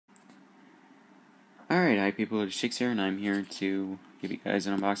Alright, hi people, it's Shix here, and I'm here to give you guys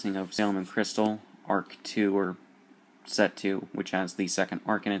an unboxing of Salem and Crystal Arc 2, or Set 2, which has the second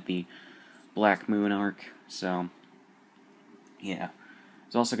arc in it, the Black Moon arc. So, yeah. I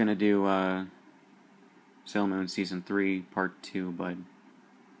was also going to do Sailor Moon Season 3, Part 2, but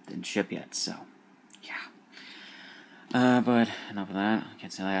didn't ship yet, so, yeah. But enough of that, I'll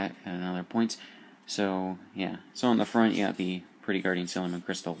get to that at another point. So, yeah. So on the front, you got the Pretty Guardian Sailor Moon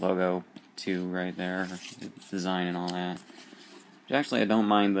Crystal logo, too, right there, the design and all that. Which actually, I don't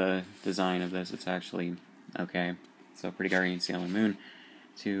mind the design of this, it's actually okay. So, Pretty Guardian Sailor Moon,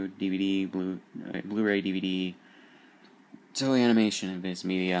 2 DVD, Blu-ray DVD, Toei Animation, and Viz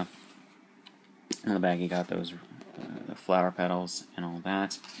Media. On the back, you got those the flower petals and all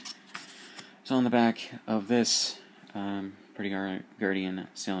that. So, on the back of this, Pretty Guardian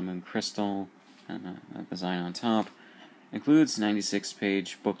Sailor Moon Crystal, design on top. Includes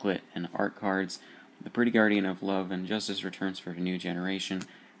 96-page booklet and art cards. The Pretty Guardian of Love and Justice returns for a new generation.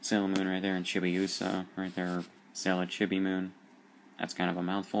 Sailor Moon right there, and Chibiusa right there. Sailor Chibi Moon. That's kind of a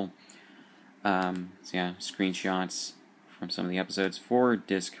mouthful. So yeah, screenshots from some of the episodes.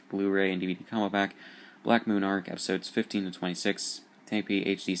 4-disc Blu-ray and DVD combo pack. Black Moon Arc, episodes 15 to 26. 1080p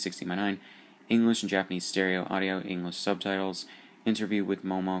HD 60x9. English and Japanese stereo audio, English subtitles. Interview with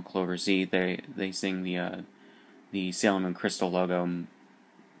Momo, Clover Z. They sing the Sailor Moon Crystal logo,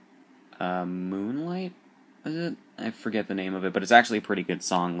 Moonlight, is it? I forget the name of it, but it's actually a pretty good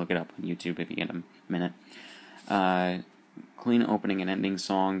song. Look it up on YouTube if you get a minute. Clean opening and ending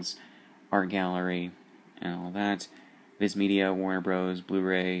songs, art gallery, and all that. Viz Media, Warner Bros.,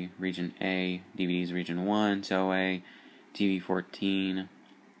 Blu-ray, Region A, DVDs Region 1, Toei, TV 14,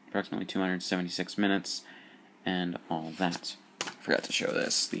 approximately 276 minutes, and all that. Forgot to show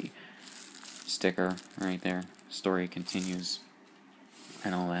this, the sticker right there. Story continues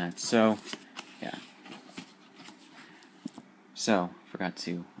and all that. So, yeah. So, forgot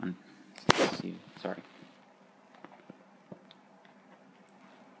to see. Sorry.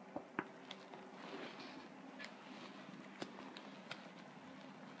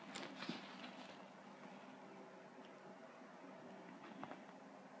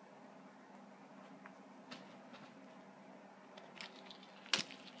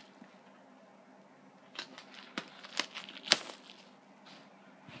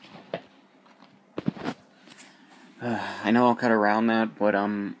 I know I'll cut around that, but,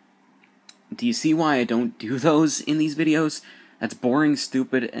 do you see why I don't do those in these videos? That's boring,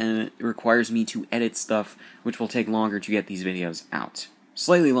 stupid, and it requires me to edit stuff, which will take longer to get these videos out.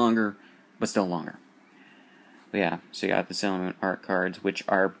 Slightly longer, but still longer. But yeah, so you got the Sailor Moon art cards, which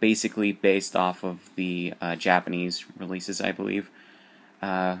are basically based off of the Japanese releases, I believe,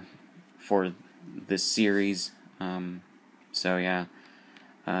 for this series. So yeah,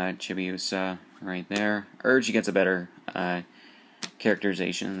 Chibiusa right there. She gets a better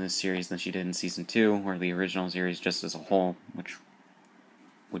characterization in this series than she did in Season 2, or the original series just as a whole, which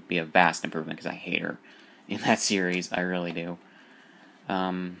would be a vast improvement, because I hate her in that series, I really do.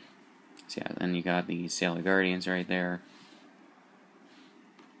 So yeah, then you got the Sailor Guardians right there.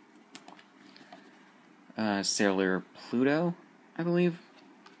 Sailor Pluto, I believe.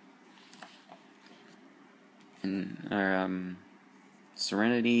 And,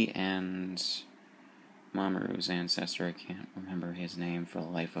 Serenity and Mamoru's ancestor. I can't remember his name for the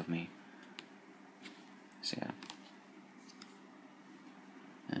life of me. So yeah.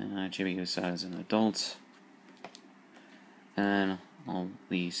 Chibiusa is an adult. And all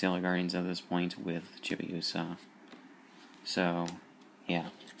the Sailor Guardians at this point with Chibiusa. So, yeah.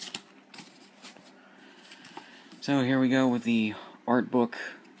 So here we go with the art book,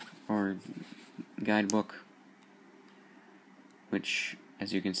 or guidebook, which,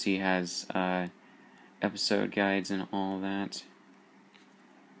 as you can see, has episode guides and all that,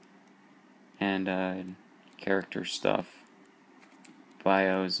 and character stuff,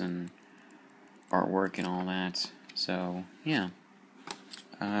 bios and artwork and all that. So yeah,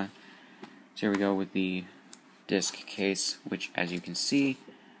 so here we go with the disc case, which, as you can see,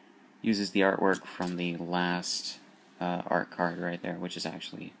 uses the artwork from the last art card right there, which is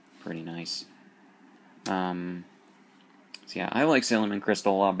actually pretty nice. So yeah, I like Sailor Moon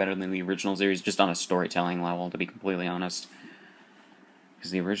Crystal a lot better than the original series, just on a storytelling level, to be completely honest.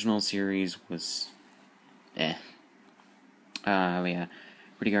 Because the original series was yeah,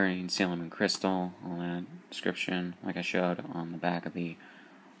 Pretty Guardian Sailor Moon Crystal, all that description, like I showed on the back of the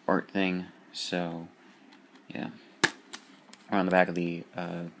art thing. So, yeah. Or on the back of the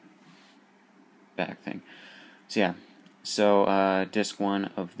back thing. So yeah. So, disc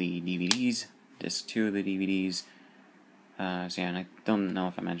 1 of the DVDs, disc 2 of the DVDs. So yeah, and I don't know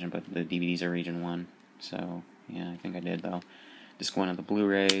if I mentioned, but the DVDs are Region 1. So, yeah, I think I did, though. Disc 1 of the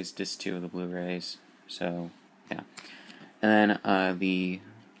Blu-rays, Disc 2 of the Blu-rays. So, yeah. And then the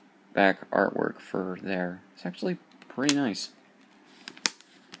back artwork for there. It's actually pretty nice.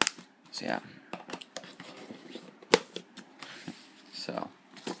 So, yeah. So,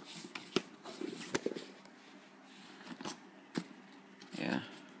 yeah.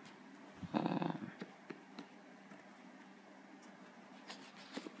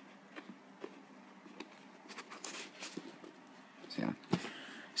 So, yeah.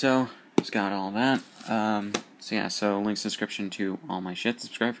 So, just got all that. So, yeah, so links in the description to all my shit.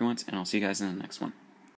 Subscribe if you want, and I'll see you guys in the next one.